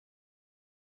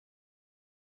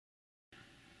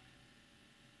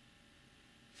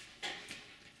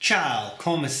Ciao,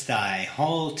 come stai?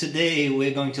 Oh, today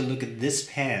we're going to look at this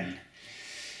pen.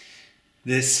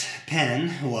 This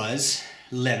pen was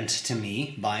lent to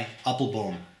me by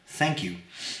Appelboom. Thank you.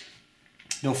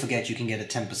 Don't forget you can get a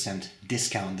 10%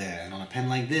 discount there, and on a pen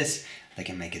like this, they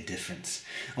can make a difference.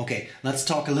 Okay, let's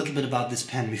talk a little bit about this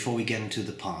pen before we get into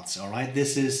the parts, alright?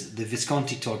 This is the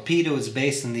Visconti Torpedo. It's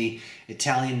based on the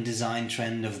Italian design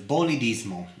trend of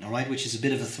bolidismo, alright, which is a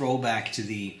bit of a throwback to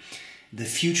the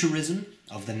futurism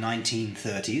of the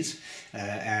 1930s,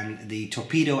 and the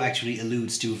torpedo actually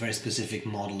alludes to a very specific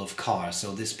model of car,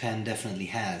 so this pen definitely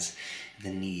has the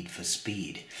need for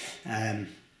speed.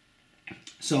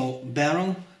 So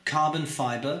B.R.E carbon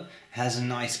fiber has a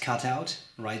nice cutout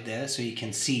right there, so you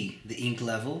can see the ink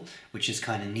level, which is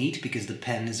kind of neat because the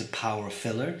pen is a power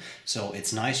filler, so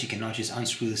it's nice. You cannot just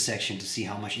unscrew the section to see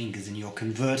how much ink is in your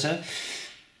converter.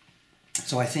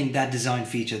 So I think that design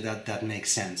feature, that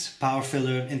makes sense. Power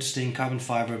filler, interesting, carbon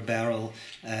fiber, barrel,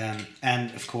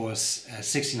 and of course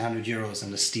 1,600 euros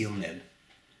and a steel nib.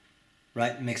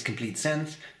 Right, makes complete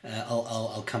sense.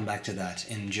 I'll come back to that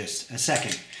in just a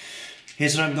second.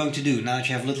 Here's what I'm going to do. Now that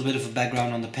you have a little bit of a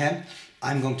background on the pen,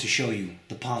 I'm going to show you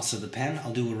the parts of the pen.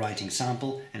 I'll do a writing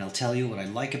sample and I'll tell you what I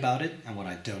like about it and what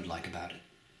I don't like about it.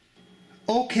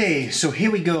 Okay, so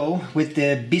here we go with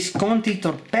the Visconti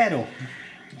Torpedo.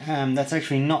 That's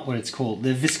actually not what it's called.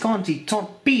 The Visconti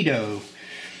Torpedo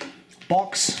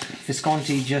box.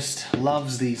 Visconti just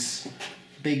loves these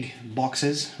big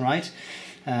boxes, right?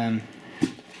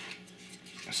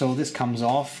 So this comes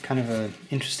off, kind of an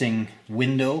interesting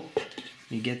window.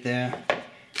 You get there,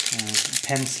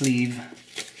 pen sleeve,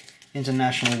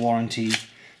 international warranty.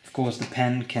 Of course the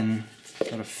pen can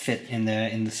sort of fit in there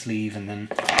in the sleeve, and then,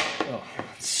 oh,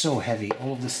 it's so heavy.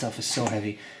 All of this stuff is so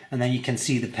heavy. And then you can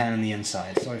see the pen on the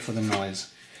inside. Sorry for the noise.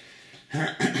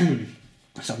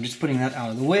 So I'm just putting that out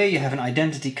of the way. You have an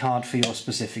identity card for your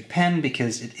specific pen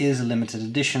because it is a limited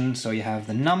edition. So you have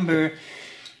the number,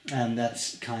 and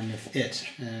that's kind of it.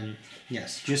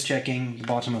 Yes, just checking, the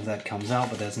bottom of that comes out,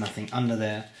 but there's nothing under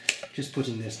there. Just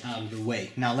putting this out of the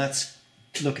way. Now let's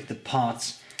look at the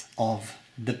parts of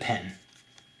the pen.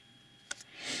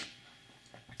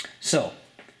 So,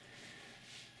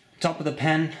 top of the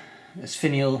pen, this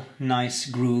finial, nice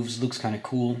grooves, looks kind of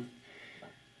cool.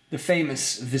 The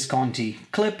famous Visconti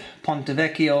clip, Ponte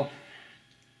Vecchio.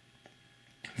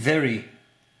 Very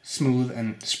smooth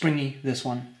and springy, this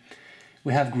one.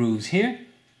 We have grooves here.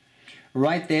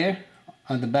 Right there,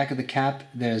 on the back of the cap,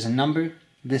 there's a number.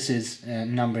 This is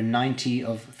number 90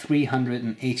 of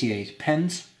 388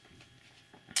 pens.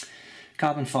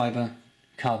 Carbon fiber,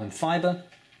 carbon fiber.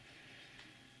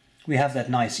 We have that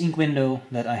nice ink window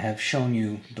that I have shown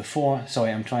you before.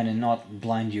 Sorry, I'm trying to not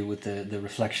blind you with the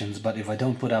reflections, but if I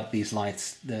don't put up these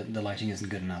lights, the lighting isn't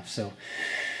good enough. So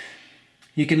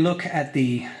you can look at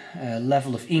the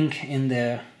level of ink in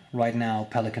there. Right now,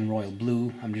 Pelican Royal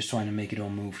Blue. I'm just trying to make it all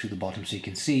move to the bottom so you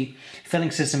can see. Filling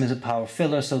system is a power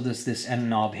filler, so there's this end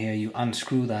knob here. You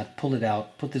unscrew that, pull it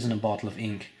out, put this in a bottle of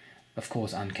ink, of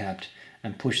course uncapped,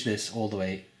 and push this all the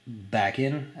way back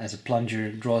in as a plunger,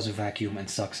 draws a vacuum and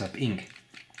sucks up ink.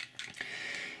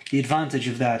 The advantage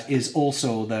of that is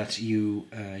also that you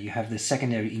have this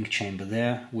secondary ink chamber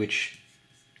there, which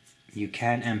you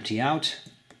can empty out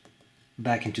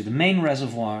back into the main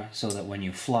reservoir so that when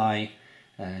you fly,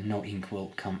 no ink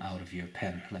will come out of your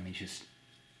pen. Let me just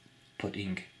put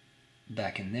ink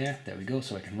back in there. There we go,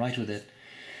 so I can write with it.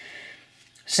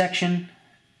 Section,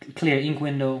 clear ink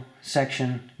window.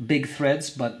 Section, big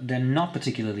threads, but they're not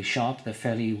particularly sharp. They're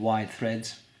fairly wide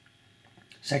threads.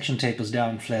 Section tapers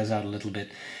down, flares out a little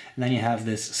bit. And then you have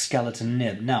this skeleton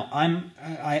nib. Now,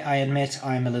 I admit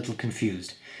I'm a little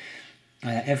confused.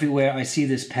 Everywhere I see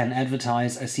this pen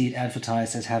advertised, I see it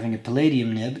advertised as having a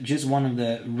palladium nib, just one of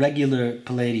the regular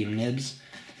palladium nibs.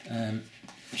 I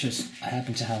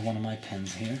happen to have one of my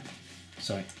pens here.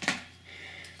 Sorry.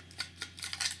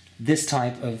 This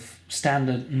type of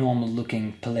standard, normal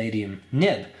looking palladium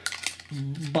nib.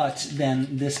 But then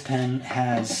this pen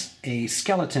has a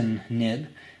skeleton nib,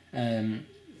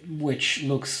 which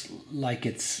looks like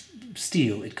it's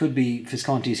steel. It could be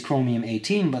Visconti's Chromium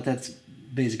 18, but that's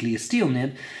basically a steel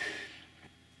nib.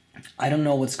 I don't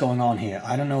know what's going on here.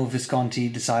 I don't know if Visconti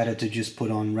decided to just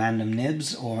put on random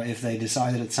nibs, or if they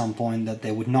decided at some point that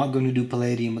they were not going to do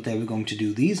palladium but they were going to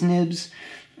do these nibs,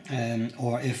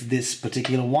 or if this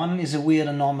particular one is a weird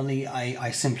anomaly.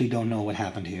 I simply don't know what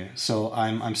happened here. So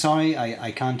I'm sorry,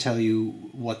 I can't tell you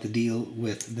what the deal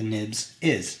with the nibs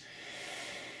is.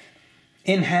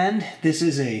 In hand, this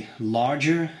is a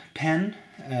larger pen.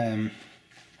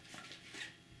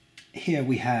 Here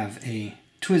we have a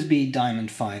TWSBI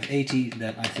Diamond 580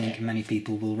 that I think many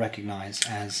people will recognize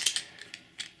as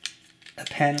a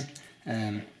pen.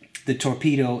 The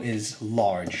Torpedo is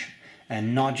large,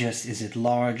 and not just is it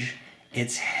large,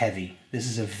 it's heavy. This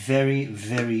is a very,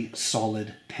 very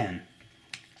solid pen.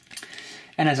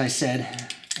 And as I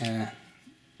said,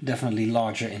 definitely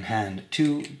larger in hand.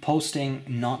 To posting,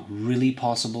 not really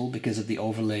possible because of the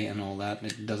overlay and all that.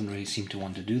 It doesn't really seem to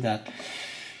want to do that.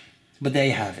 But there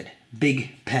you have it.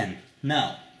 Big pen.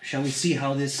 Now, shall we see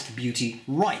how this beauty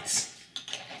writes?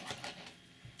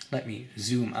 Let me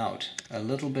zoom out a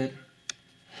little bit.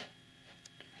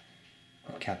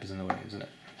 The cap is in the way, isn't it?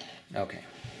 Okay.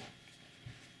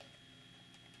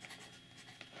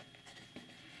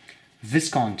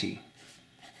 Visconti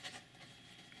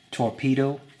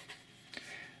Torpedo.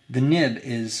 The nib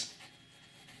is,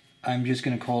 I'm just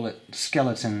going to call it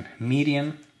skeleton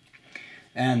medium,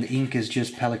 and the ink is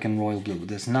just Pelican Royal Blue.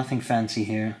 There's nothing fancy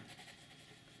here.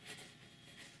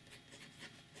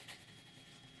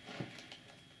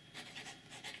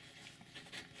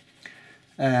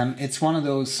 It's one of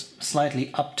those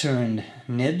slightly upturned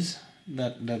nibs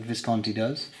that Visconti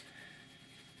does.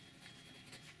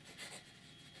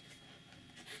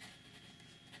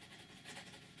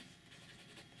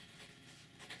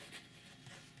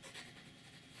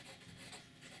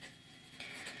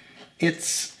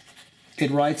 It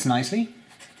writes nicely.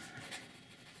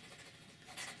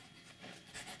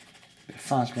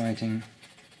 Fast writing.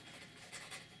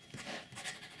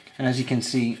 And as you can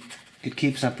see, it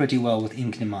keeps up pretty well with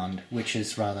ink demand, which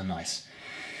is rather nice.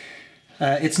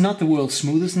 It's not the world's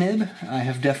smoothest nib. I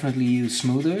have definitely used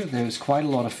smoother. There's quite a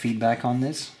lot of feedback on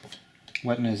this.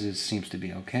 Wetness seems to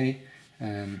be okay.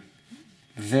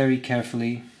 Very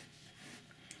carefully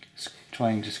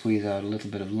trying to squeeze out a little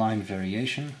bit of line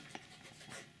variation.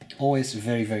 Always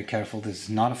very, very careful. This is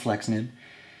not a flex nib,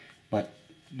 but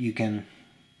you can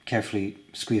carefully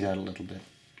squeeze out a little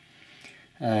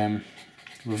bit.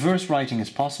 Reverse writing is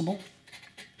possible.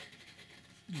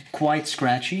 Quite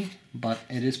scratchy, but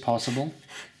it is possible.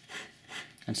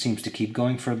 And seems to keep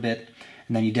going for a bit.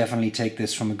 And then you definitely take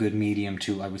this from a good medium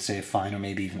to, I would say, a fine or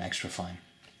maybe even extra fine.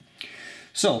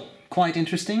 So, quite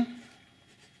interesting.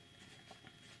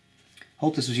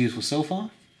 Hope this was useful so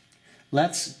far.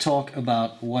 Let's talk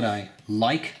about what I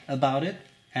like about it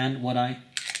and what I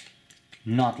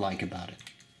not like about it.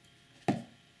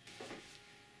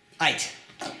 Aight.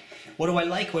 What do I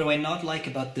like, what do I not like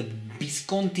about the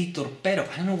Visconti Torpedo?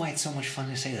 I don't know why it's so much fun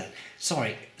to say that.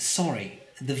 Sorry.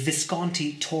 The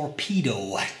Visconti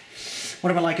Torpedo.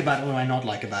 What do I like about it, what do I not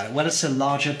like about it? Well, it's a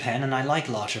larger pen and I like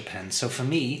larger pens. So for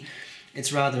me,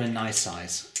 it's rather a nice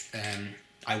size.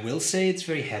 I will say it's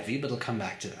very heavy, but I'll come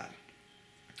back to that.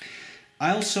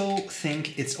 I also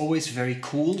think it's always very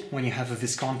cool when you have a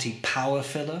Visconti power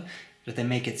filler that they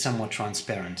make it somewhat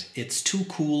transparent. It's too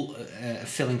cool a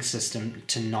filling system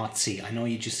to not see. I know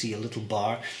you just see a little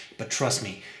bar, but trust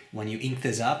me, when you ink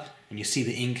this up and you see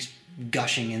the ink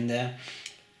gushing in there,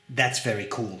 that's very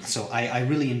cool. So I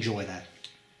really enjoy that.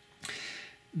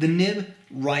 The nib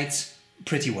writes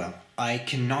pretty well. I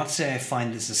cannot say I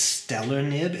find this a stellar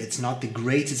nib. It's not the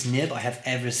greatest nib I have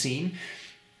ever seen,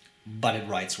 but it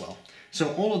writes well.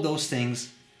 So all of those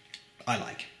things I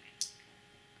like.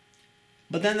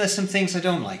 But then there's some things I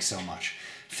don't like so much.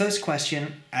 First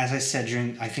question, as I said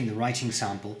during, I think, the writing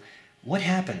sample, what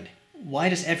happened? Why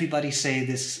does everybody say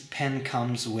this pen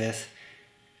comes with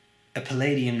a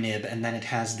palladium nib and then it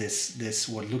has this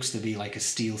what looks to be like a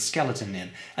steel skeleton nib?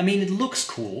 I mean, it looks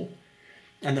cool.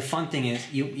 And the fun thing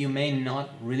is, you may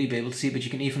not really be able to see, but you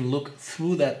can even look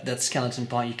through that skeleton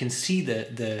part. You can see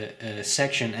the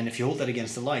section, and if you hold that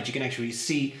against the light, you can actually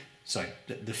see, sorry,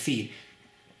 the feet.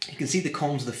 You can see the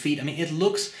combs of the feet. I mean, it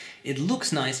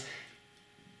looks nice,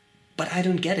 but I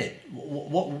don't get it.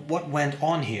 What went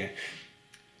on here?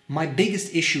 My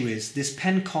biggest issue is this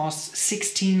pen costs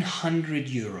 1,600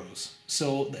 euros.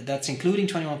 So that's including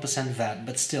 21% VAT,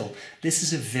 but still, this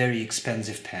is a very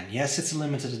expensive pen. Yes, it's a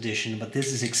limited edition, but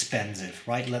this is expensive,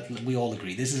 right? We all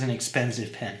agree, this is an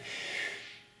expensive pen.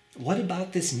 What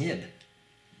about this nib?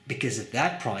 Because at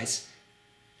that price,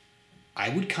 I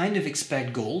would kind of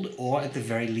expect gold, or at the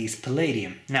very least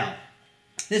palladium. Now,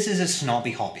 this is a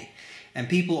snobby hobby. And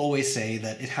people always say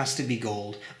that it has to be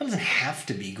gold. Well, it doesn't have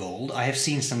to be gold. I have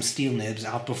seen some steel nibs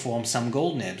outperform some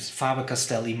gold nibs.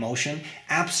 Faber-Castell Emotion,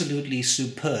 absolutely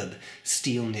superb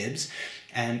steel nibs.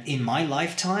 And in my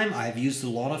lifetime, I've used a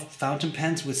lot of fountain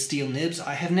pens with steel nibs.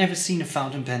 I have never seen a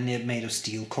fountain pen nib made of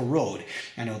steel corrode.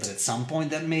 I know that at some point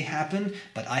that may happen,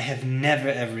 but I have never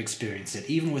ever experienced it,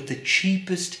 even with the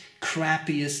cheapest,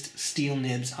 crappiest steel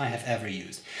nibs I have ever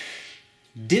used.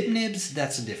 Dip nibs,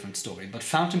 that's a different story, but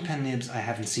fountain pen nibs, I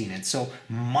haven't seen it. So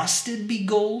must it be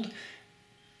gold?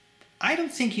 I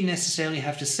don't think you necessarily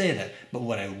have to say that, but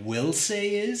what I will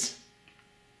say is,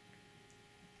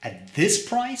 at this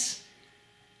price,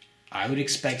 I would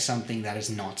expect something that is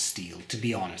not steel, to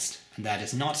be honest. And that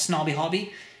is not snobby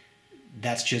hobby,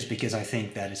 that's just because I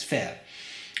think that is fair.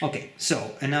 Okay,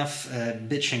 so enough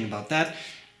bitching about that.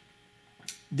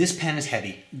 This pen is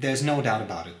heavy, there's no doubt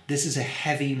about it. This is a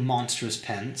heavy, monstrous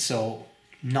pen, so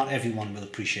not everyone will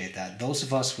appreciate that. Those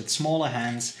of us with smaller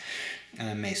hands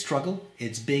may struggle.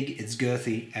 It's big, it's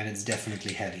girthy, and it's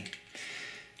definitely heavy.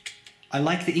 I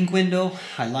like the ink window,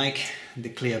 I like the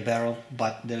clear barrel,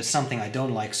 but there's something I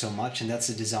don't like so much, and that's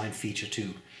a design feature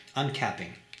too.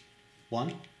 Uncapping.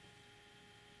 1,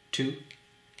 2,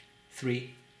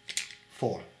 3,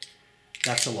 4.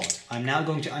 That's a lot. I'm now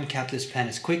going to uncap this pen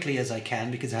as quickly as I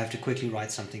can because I have to quickly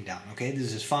write something down, okay? This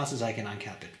is as fast as I can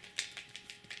uncap it.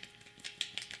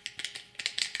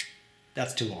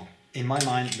 That's too long. In my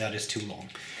mind, that is too long.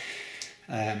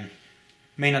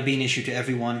 May not be an issue to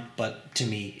everyone, but to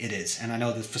me it is. And I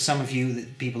know that for some of you,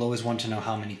 people always want to know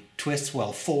how many twists.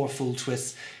 Well, 4 full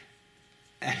twists.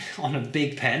 And on a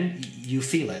big pen, you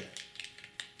feel it.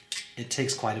 It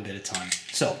takes quite a bit of time.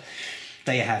 So,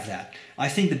 there you have that. I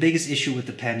think the biggest issue with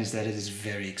the pen is that it is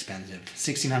very expensive.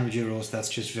 1,600 euros, that's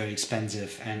just very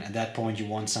expensive. And at that point, you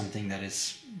want something that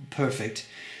is perfect.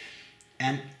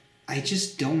 And I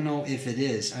just don't know if it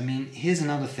is. I mean, here's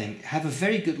another thing. Have a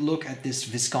very good look at this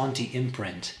Visconti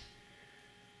imprint.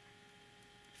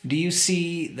 Do you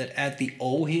see that at the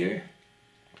O here?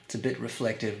 It's a bit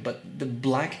reflective, but the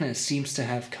blackness seems to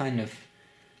have kind of...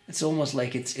 It's almost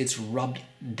like it's rubbed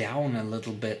down a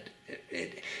little bit.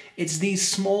 It's these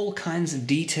small kinds of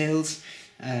details.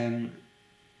 I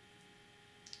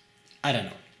don't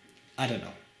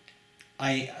know.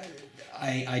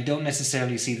 I don't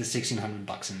necessarily see the 1,600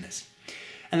 bucks in this.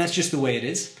 And that's just the way it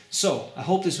is. So, I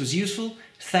hope this was useful.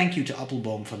 Thank you to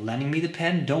Appelboom for lending me the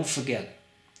pen. Don't forget,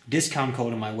 discount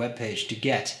code on my webpage to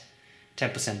get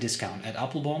 10% discount at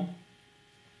Appelboom.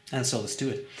 And so let's do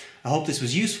it. I hope this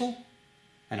was useful,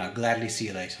 and I'll gladly see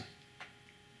you later.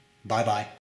 Bye bye.